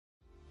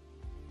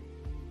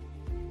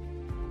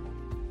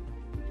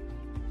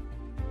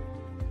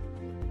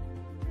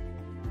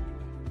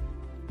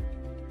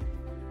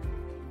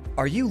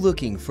Are you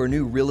looking for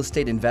new real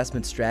estate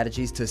investment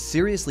strategies to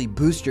seriously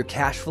boost your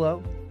cash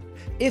flow?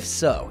 If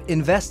so,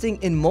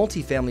 investing in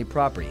multifamily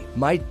property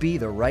might be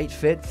the right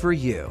fit for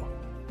you.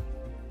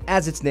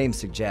 As its name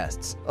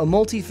suggests, a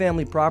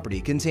multifamily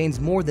property contains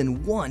more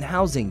than one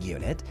housing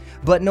unit,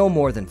 but no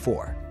more than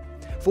four.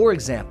 For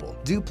example,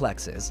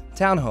 duplexes,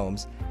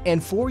 townhomes,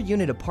 and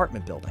four-unit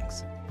apartment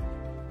buildings.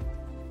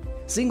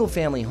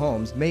 Single-family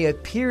homes may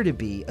appear to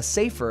be a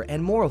safer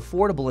and more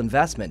affordable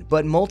investment,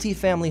 but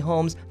multifamily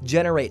homes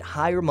generate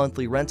higher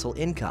monthly rental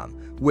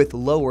income with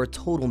lower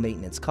total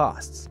maintenance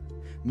costs,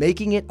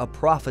 making it a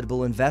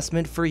profitable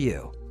investment for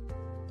you.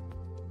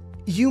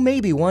 You may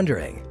be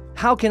wondering,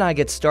 how can I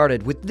get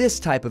started with this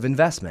type of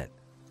investment?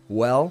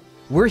 Well,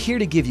 we're here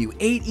to give you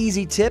 8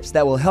 easy tips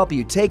that will help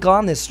you take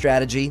on this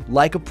strategy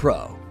like a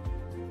pro.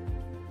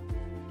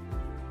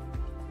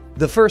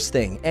 The first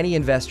thing any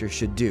investor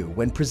should do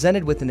when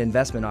presented with an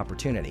investment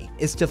opportunity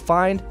is to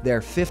find their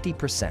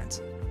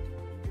 50%.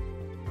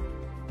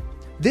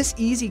 This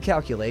easy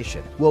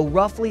calculation will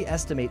roughly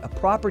estimate a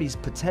property's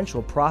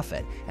potential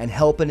profit and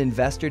help an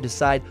investor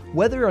decide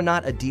whether or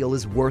not a deal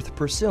is worth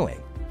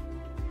pursuing.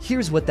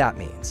 Here's what that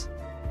means.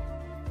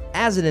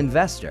 As an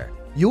investor,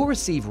 you'll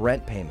receive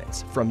rent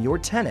payments from your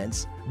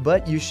tenants,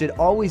 but you should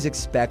always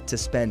expect to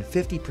spend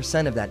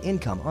 50% of that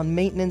income on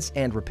maintenance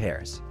and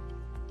repairs.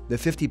 The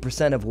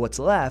 50% of what's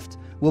left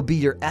will be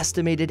your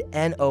estimated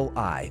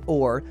NOI,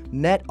 or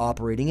net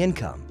operating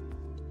income.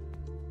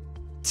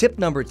 Tip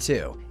number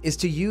 2 is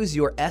to use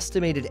your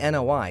estimated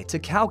NOI to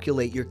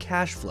calculate your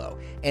cash flow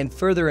and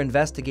further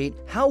investigate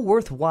how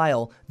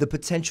worthwhile the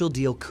potential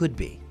deal could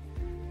be.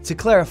 To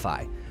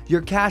clarify,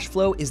 your cash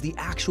flow is the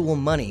actual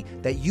money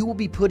that you will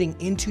be putting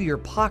into your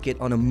pocket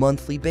on a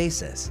monthly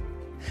basis.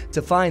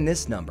 To find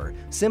this number,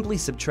 simply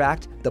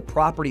subtract the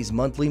property's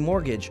monthly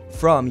mortgage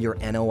from your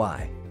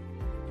NOI.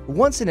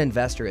 Once an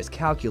investor has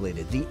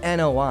calculated the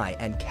NOI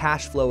and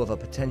cash flow of a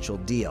potential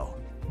deal,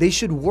 they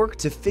should work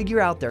to figure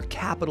out their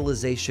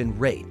capitalization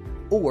rate,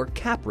 or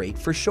cap rate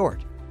for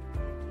short.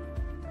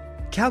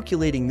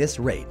 Calculating this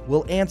rate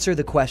will answer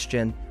the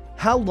question,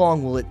 how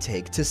long will it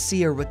take to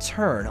see a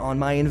return on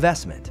my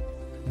investment?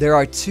 There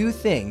are 2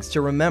 things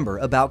to remember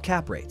about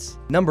cap rates.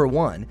 Number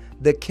 1,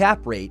 the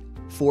cap rate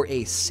for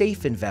a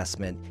safe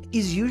investment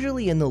is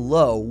usually in the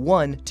low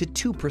 1 to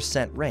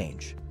 2%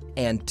 range.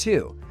 And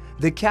 2,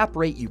 the cap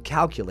rate you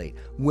calculate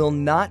will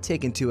not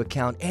take into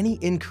account any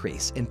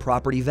increase in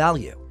property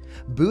value,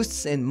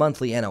 boosts in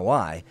monthly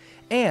NOI,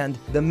 and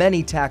the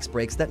many tax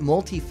breaks that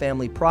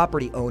multifamily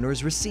property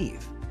owners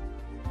receive.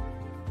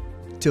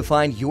 To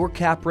find your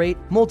cap rate,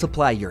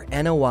 multiply your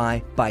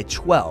NOI by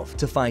 12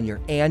 to find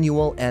your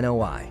annual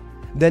NOI.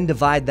 Then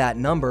divide that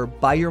number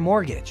by your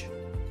mortgage.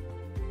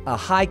 A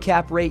high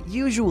cap rate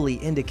usually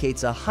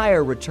indicates a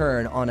higher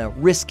return on a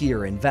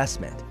riskier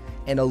investment,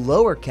 and a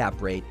lower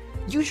cap rate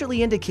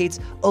usually indicates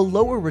a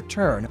lower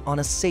return on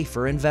a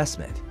safer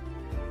investment.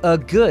 A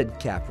good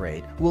cap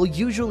rate will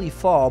usually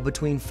fall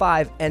between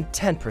 5 and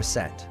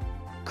 10%.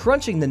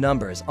 Crunching the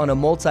numbers on a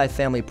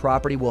multifamily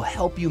property will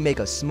help you make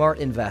a smart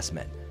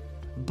investment.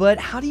 But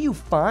how do you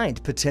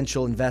find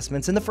potential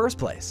investments in the first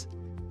place?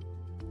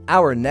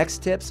 Our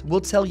next tips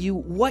will tell you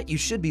what you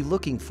should be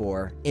looking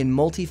for in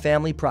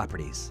multifamily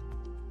properties.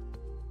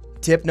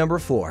 Tip number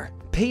 4,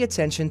 pay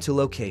attention to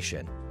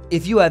location.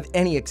 If you have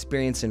any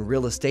experience in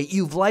real estate,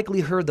 you've likely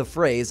heard the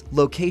phrase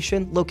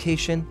location,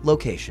 location,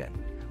 location,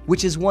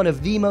 which is one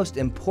of the most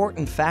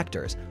important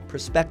factors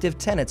prospective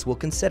tenants will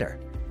consider.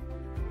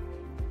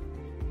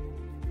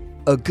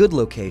 A good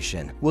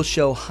location will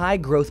show high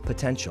growth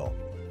potential,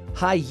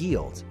 high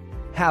yield,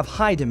 have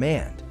high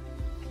demand,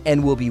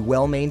 and will be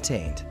well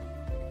maintained.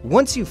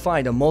 Once you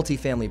find a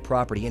multifamily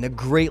property in a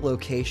great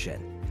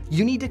location,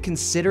 you need to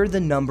consider the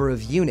number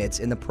of units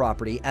in the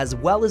property as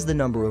well as the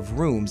number of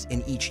rooms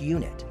in each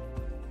unit.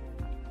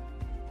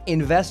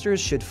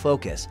 Investors should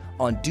focus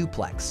on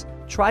duplex,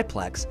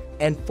 triplex,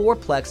 and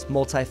fourplex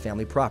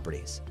multifamily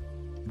properties.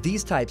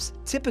 These types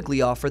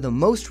typically offer the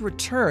most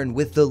return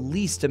with the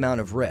least amount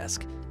of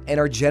risk and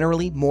are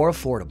generally more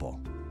affordable.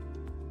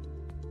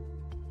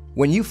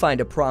 When you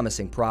find a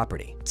promising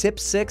property, tip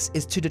 6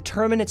 is to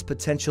determine its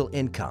potential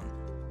income.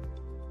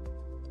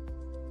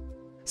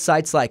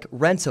 Sites like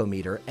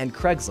Rentometer and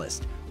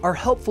Craigslist are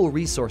helpful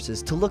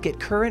resources to look at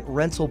current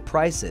rental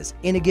prices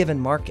in a given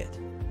market.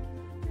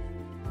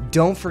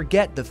 Don't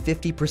forget the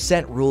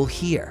 50% rule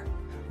here.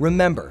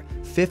 Remember,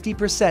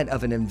 50%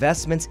 of an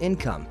investment's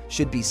income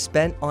should be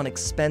spent on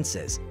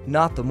expenses,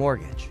 not the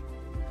mortgage.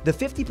 The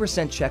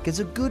 50% check is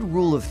a good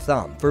rule of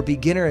thumb for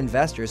beginner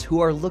investors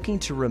who are looking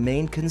to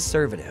remain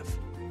conservative.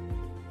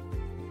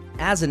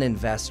 As an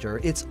investor,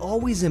 it's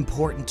always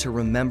important to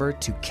remember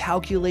to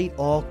calculate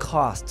all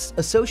costs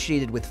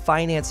associated with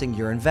financing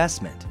your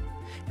investment,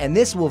 and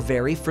this will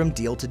vary from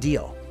deal to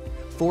deal.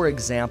 For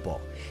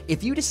example,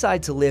 if you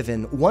decide to live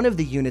in one of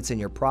the units in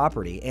your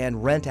property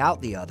and rent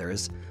out the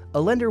others,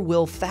 a lender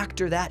will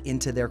factor that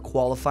into their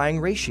qualifying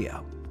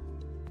ratio.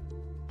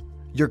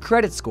 Your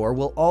credit score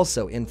will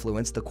also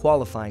influence the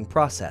qualifying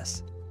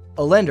process.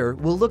 A lender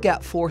will look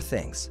at 4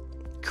 things: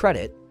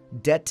 credit,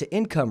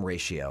 debt-to-income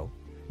ratio,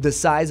 the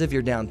size of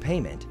your down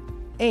payment,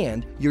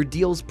 and your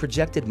deal's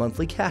projected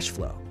monthly cash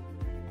flow.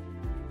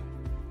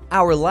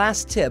 Our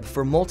last tip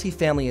for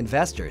multifamily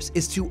investors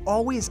is to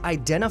always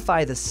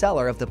identify the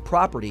seller of the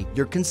property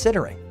you're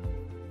considering.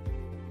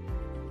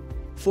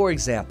 For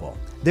example,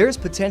 there's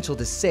potential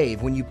to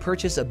save when you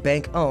purchase a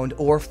bank-owned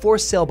or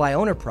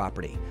for-sale-by-owner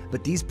property,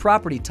 but these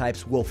property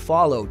types will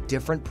follow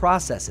different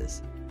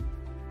processes.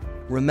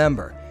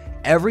 Remember,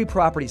 every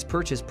property's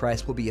purchase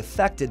price will be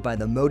affected by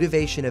the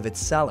motivation of its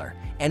seller,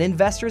 and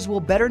investors will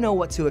better know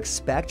what to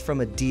expect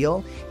from a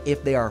deal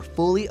if they are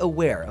fully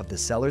aware of the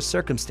seller's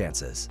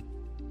circumstances.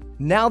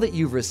 Now that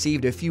you've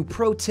received a few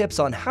pro tips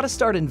on how to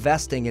start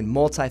investing in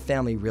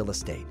multifamily real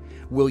estate,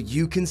 will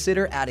you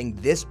consider adding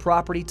this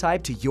property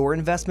type to your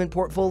investment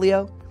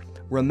portfolio?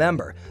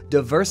 Remember,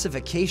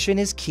 diversification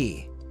is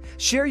key.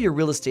 Share your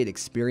real estate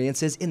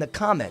experiences in the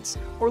comments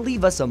or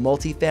leave us a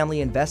multifamily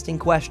investing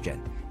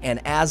question.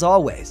 And as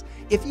always,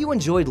 if you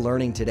enjoyed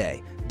learning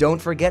today, don't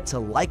forget to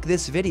like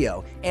this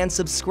video and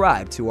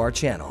subscribe to our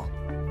channel.